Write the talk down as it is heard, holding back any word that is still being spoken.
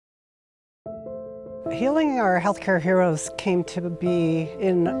Healing our healthcare heroes came to be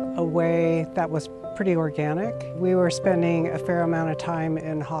in a way that was pretty organic. We were spending a fair amount of time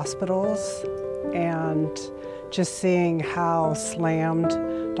in hospitals and just seeing how slammed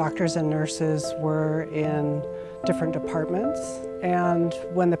doctors and nurses were in different departments. And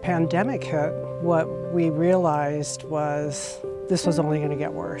when the pandemic hit, what we realized was this was only going to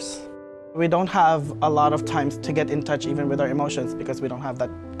get worse. We don't have a lot of times to get in touch even with our emotions because we don't have that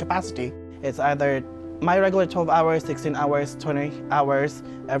capacity. It's either my regular 12 hours, 16 hours, 20 hours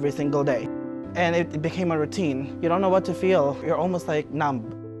every single day. And it became a routine. You don't know what to feel. You're almost like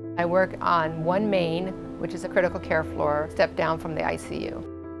numb. I work on 1 main, which is a critical care floor, step down from the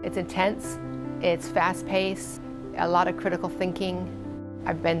ICU. It's intense, it's fast-paced, a lot of critical thinking.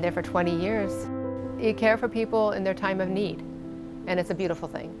 I've been there for 20 years. You care for people in their time of need, and it's a beautiful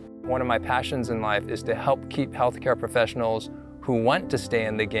thing. One of my passions in life is to help keep healthcare professionals who want to stay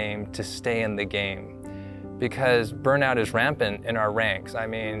in the game to stay in the game. Because burnout is rampant in our ranks. I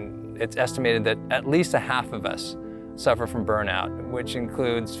mean, it's estimated that at least a half of us suffer from burnout, which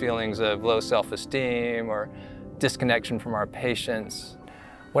includes feelings of low self-esteem or disconnection from our patients.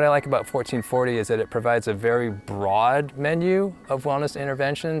 What I like about 1440 is that it provides a very broad menu of wellness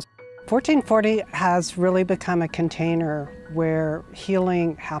interventions. 1440 has really become a container where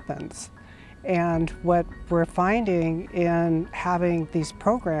healing happens. And what we're finding in having these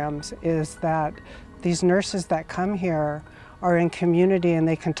programs is that these nurses that come here are in community and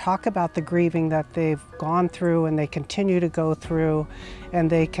they can talk about the grieving that they've gone through and they continue to go through, and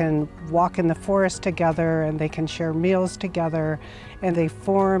they can walk in the forest together and they can share meals together, and they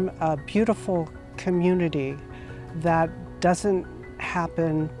form a beautiful community that doesn't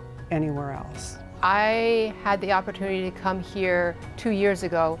happen anywhere else. I had the opportunity to come here 2 years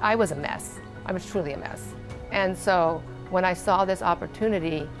ago. I was a mess. I was truly a mess. And so when I saw this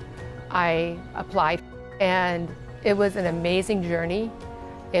opportunity, I applied, and it was an amazing journey.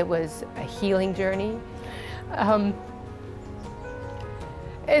 It was a healing journey. I've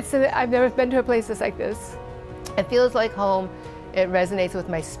never been to a place that's like this. It feels like home. It resonates with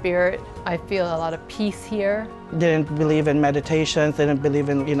my spirit. I feel a lot of peace here. Didn't believe in meditations, didn't believe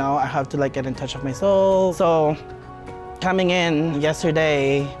in, I have to get in touch with my soul. So coming in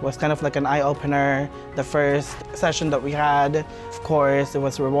yesterday was kind of like an eye-opener. The first session that we had, of course, it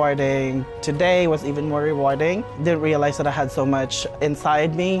was rewarding. Today was even more rewarding. Didn't realize that I had so much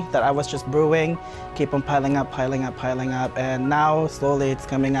inside me that I was just brewing, keep on piling up, and now slowly it's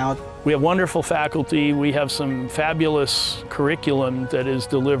coming out. We have wonderful faculty. We have some fabulous curriculum that is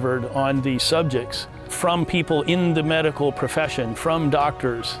delivered on these subjects from people in the medical profession, from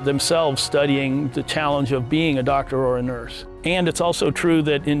doctors themselves studying the challenge of being a doctor or a nurse. And it's also true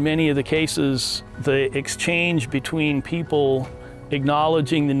that in many of the cases, the exchange between people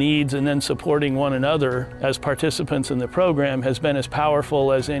acknowledging the needs and then supporting one another as participants in the program has been as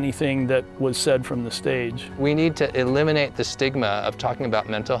powerful as anything that was said from the stage. We need to eliminate the stigma of talking about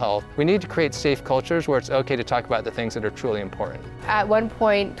mental health. We need to create safe cultures where it's okay to talk about the things that are truly important. At one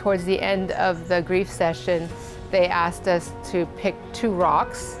point, towards the end of the grief session, they asked us to pick 2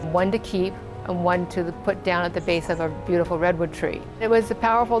 rocks, one to keep and one to put down at the base of a beautiful redwood tree. It was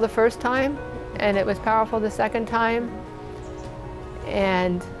powerful the first time, and it was powerful the second time.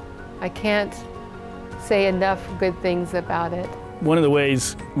 And I can't say enough good things about it. One of the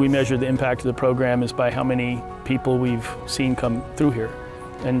ways we measure the impact of the program is by how many people we've seen come through here.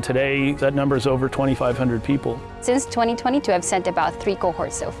 And today, that number is over 2,500 people. Since 2022, I've sent about 3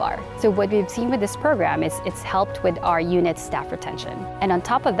 cohorts so far. So what we've seen with this program is it's helped with our unit staff retention. And on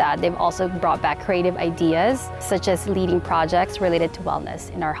top of that, they've also brought back creative ideas, such as leading projects related to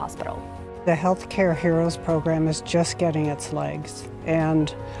wellness in our hospital. The Healthcare Heroes program is just getting its legs.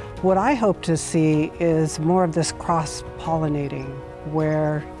 And what I hope to see is more of this cross-pollinating,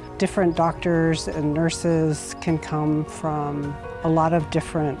 where different doctors and nurses can come from a lot of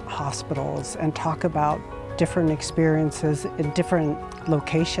different hospitals and talk about different experiences in different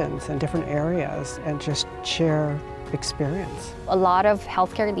locations and different areas and just share experience. A lot of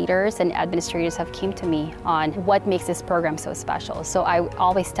healthcare leaders and administrators have come to me on what makes this program so special. So I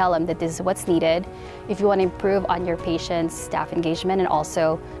always tell them that this is what's needed. If you want to improve on your patients' staff engagement and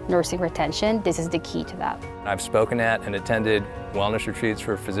also nursing retention, this is the key to that. I've spoken at and attended wellness retreats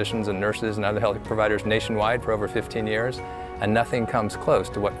for physicians and nurses and other health providers nationwide for over 15 years, and nothing comes close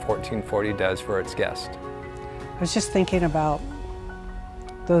to what 1440 does for its guests. I was just thinking about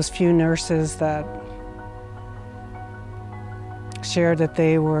those few nurses that shared that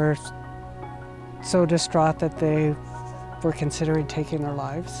they were so distraught that they were considering taking their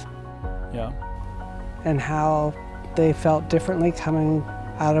lives. Yeah. And how they felt differently coming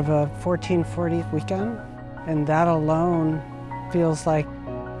out of a 1440 weekend. And that alone feels like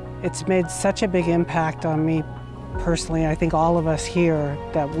it's made such a big impact on me personally. I think all of us here,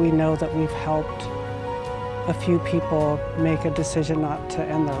 that we know that we've helped a few people make a decision not to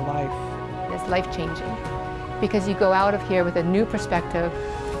end their life. It's life-changing because you go out of here with a new perspective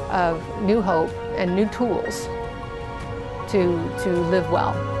of new hope and new tools to live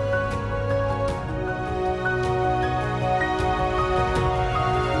well.